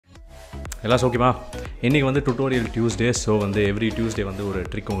எல்லாம் ஓகேமா? இன்றைக்கி வந்து டுட்டோரியல் டியூஸ்டே. ஸோ வந்து எவ்ரி டியூஸ்டே வந்து ஒரு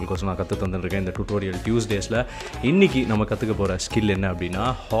ட்ரிக் உங்களுக்கு நான் கற்று தந்துருக்கேன். இந்த டுட்டோரியல் டியூஸ்டேஸில் இன்றைக்கி நம்ம கற்றுக்க போகிற ஸ்கில் என்ன அப்படின்னா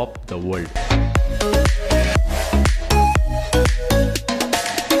ஹாப் த வேர்ல்ட்.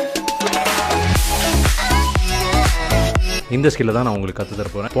 இந்த ஸ்கில்லை தான் நான் உங்களுக்கு கற்று தர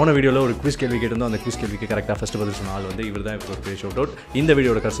போகிறேன். போன வீடியோவில் ஒரு குவிஸ் கேள்வி கேட்டிருந்தோம். அந்த குவிஸ் கேள்விக்கு கரெக்டாக ஃபஸ்ட்டு பதில் சொன்ன ஆள் வந்து இவர் தான் இப்போ ஒரு பெரிய ஷவுட் அவுட். இந்த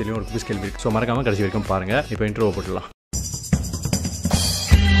வீடியோட கடைசியிலையும் ஒரு குவிஸ் கேள்வி. ஸோ மறக்காமல் கடைசி வரைக்கும் பாருங்கள். இப்போ இன்ட்ரோ போட்டுடலாம்.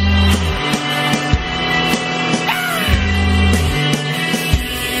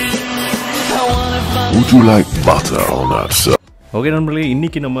 Would you like butter on that, sir? Okay நண்பர்களே,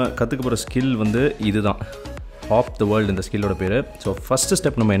 இன்றைக்கி நம்ம கற்றுக்க போகிற ஸ்கில் வந்து இதுதான், ஹாப் த வேர்ல்டு. இந்த ஸ்கில்லோட பேர். ஸோ ஃபஸ்ட்டு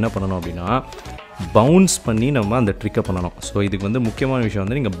ஸ்டெப் நம்ம என்ன பண்ணணும் அப்படின்னா பவுன்ஸ் பண்ணி நம்ம அந்த ட்ரிக்கை பண்ணணும். ஸோ இதுக்கு வந்து முக்கியமான விஷயம்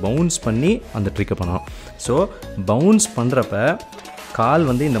வந்து நீங்கள் பவுன்ஸ் பண்ணி அந்த ட்ரிக்கை பண்ணணும். ஸோ பவுன்ஸ் பண்ணுறப்ப கால்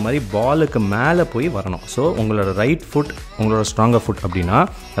வந்து இந்த மாதிரி பாலுக்கு மேலே போய் வரணும். ஸோ உங்களோட ரைட் ஃபுட் உங்களோட ஸ்ட்ராங்கர் ஃபுட் அப்படின்னா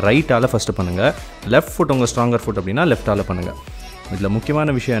ரைட்டால் ஃபஸ்ட்டு பண்ணுங்கள். லெஃப்ட் ஃபுட் உங்கள் ஸ்ட்ராங்கர் ஃபுட் அப்படின்னா லெஃப்டால் பண்ணுங்கள். இதில் முக்கியமான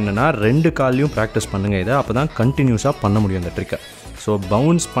விஷயம் என்னென்னா 2 கால்லையும் ப்ராக்டிஸ் பண்ணுங்கள். இதை அப்போ தான் கண்டினியூஸாக பண்ண முடியும் இந்த ட்ரிக்கை. ஸோ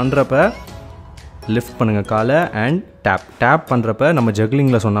பவுன்ஸ் பண்ணுறப்ப லிஃப்ட் பண்ணுங்கள் காலை அண்ட் டேப் பண்ணுறப்ப நம்ம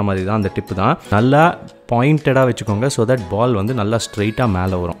ஜக்லிங்கில் சொன்ன மாதிரி தான் அந்த டிப்பு தான். நல்லா பாயிண்டடாக வச்சுக்கோங்க. ஸோ தட் பால் வந்து நல்லா ஸ்ட்ரைட்டாக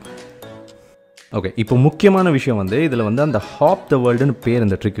மேலே வரும். ஓகே, இப்போ முக்கியமான விஷயம் வந்து இதில் வந்து அந்த ஹாப் த வேர்ல்டுன்னு பேர்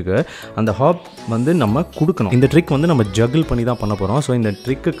இந்த ட்ரிக்குக்கு. அந்த ஹாப் வந்து நம்ம கொடுக்கணும். இந்த ட்ரிக் வந்து நம்ம ஜகிள் பண்ணி தான் பண்ண போகிறோம். ஸோ இந்த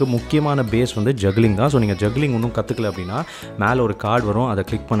ட்ரிக்குக்கு முக்கியமான பேஸ் வந்து ஜக்லிங் தான். ஸோ நீங்கள் ஜக்லிங் ஒன்றும் கற்றுக்கல அப்படின்னா மேலே ஒரு கார்டு வரும், அதை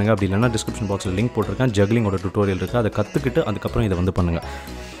கிளிக் பண்ணுங்கள். அப்படி இல்லைன்னா டிஸ்கிரிப்ஷன் பாக்ஸில் லிங்க் போட்டிருக்கேன். ஜக்லிங்கோட டுட்டோரியல் இருக்குது. அதை கற்றுக்கிட்டு அதுக்கப்புறம் இதை வந்து பண்ணுங்கள்.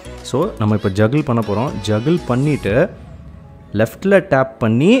 ஸோ நம்ம இப்போ ஜகிள் பண்ண போகிறோம். ஜகிள் பண்ணிவிட்டு லெஃப்டில் டேப்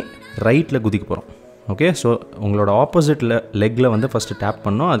பண்ணி ரைட்டில் குதிக்க போகிறோம். ஓகே, ஸோ உங்களோட ஆப்போசிட்டில் லெக்கில் வந்து ஃபஸ்ட்டு டேப்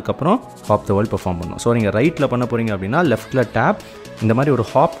பண்ணணும். அதுக்கப்புறம் ஹாப் த வேர்ல்ட் பெர்ஃபார்ம் பண்ணணும். ஸோ நீங்கள் ரைட்டில் பண்ண போகிறீங்க அப்படின்னா லெஃப்ட்டில் டேப், இந்த மாதிரி ஒரு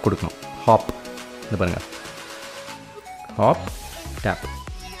ஹாப் கொடுக்கணும். ஹாப் இந்த பாருங்கள், ஹாப் டேப்.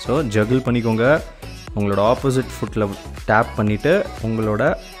 ஸோ ஜகிள் பண்ணிக்கோங்க. உங்களோட ஆப்போசிட் ஃபுட்டில் டேப் பண்ணிவிட்டு உங்களோட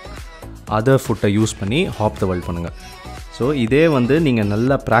அதர் ஃபுட்டை யூஸ் பண்ணி ஹாப் த வேர்ல்ட் பண்ணுங்கள். ஸோ இதே வந்து நீங்கள்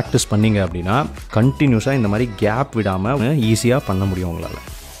நல்லா ப்ராக்டிஸ் பண்ணிங்க அப்படின்னா கண்டினியூஸாக இந்த மாதிரி கேப் விடாமல் ஈஸியாக பண்ண முடியும் உங்களால்.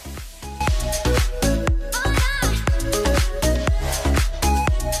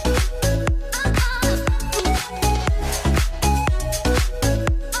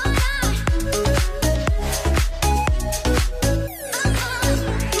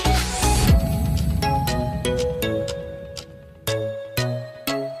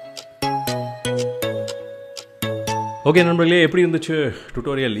 ஓகே நண்பர்களே, எப்படி இருந்துச்சு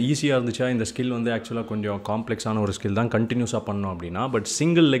டுட்டோரியல்? ஈஸியாக இருந்துச்சா? இந்த ஸ்கில் வந்து ஆக்சுவலாக கொஞ்சம் காம்ப்ளெக்ஸான ஒரு ஸ்கில் தான். கண்டினியூஸாக பண்ணோம் அப்படின்னா பட்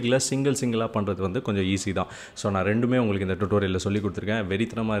சிங்கிள் லெக்கில் சிங்கிளாக பண்ணுறது வந்து கொஞ்சம் ஈஸி தான். ஸோ நான் ரெண்டுமே உங்களுக்கு இந்த டுட்டோரியலில் சொல்லி கொடுத்துருக்கேன்.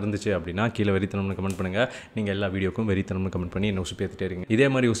 வெறித்தனமாக இருந்துச்சு அப்படின்னா கீழே வெறித்தனம்னு கமெண்ட் பண்ணுங்கள். நீங்கள் எல்லா வீடியோக்கும் வெறித்தனம்னு கமெண்ட் பண்ணி என்ன உசுப்பேற்றிட்டே இருங்க. இதே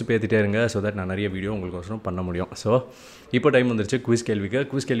மாதிரி உசுப்பேற்றிட்டே இருங்க. ஸோ தட் நான் நிறைய வீடியோ உங்களுக்கு பண்ண முடியும். ஸோ இப்போ டைம் வந்துருச்சு குவிஸ் கேள்விக்கு.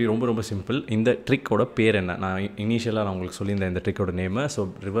 குவிஸ் கேள்வி ரொம்ப சிம்பிள். இந்த ட்ரிக்கோட பேர் என்ன? நான் இனிஷியலாக நான் உங்களுக்கு சொல்லியிருந்தேன் இந்த ட்ரிக்கோட நேமு. ஸோ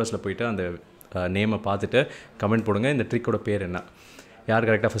ரிவர்ஸில் போய்ட்டு அந்த நேமை பார்த்துட்டு கமெண்ட் போடுங்க. இந்த ட்ரிக்கோட பேர் என்ன? யார்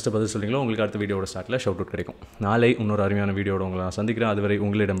கரெக்டாக ஃபஸ்ட்டு பதில் சொல்லிங்களோ உங்களுக்கு அடுத்த வீடியோட ஸ்டார்ட்டில் ஷவுட் அவுட் கிடைக்கும். நாளை இன்னொரு அருமையான வீடியோட உங்களை நான் சந்திக்கிறேன். அதுவரை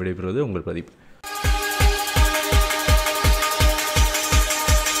உங்களிடம் விடைபெறுவது உங்கள் பிரதீப்.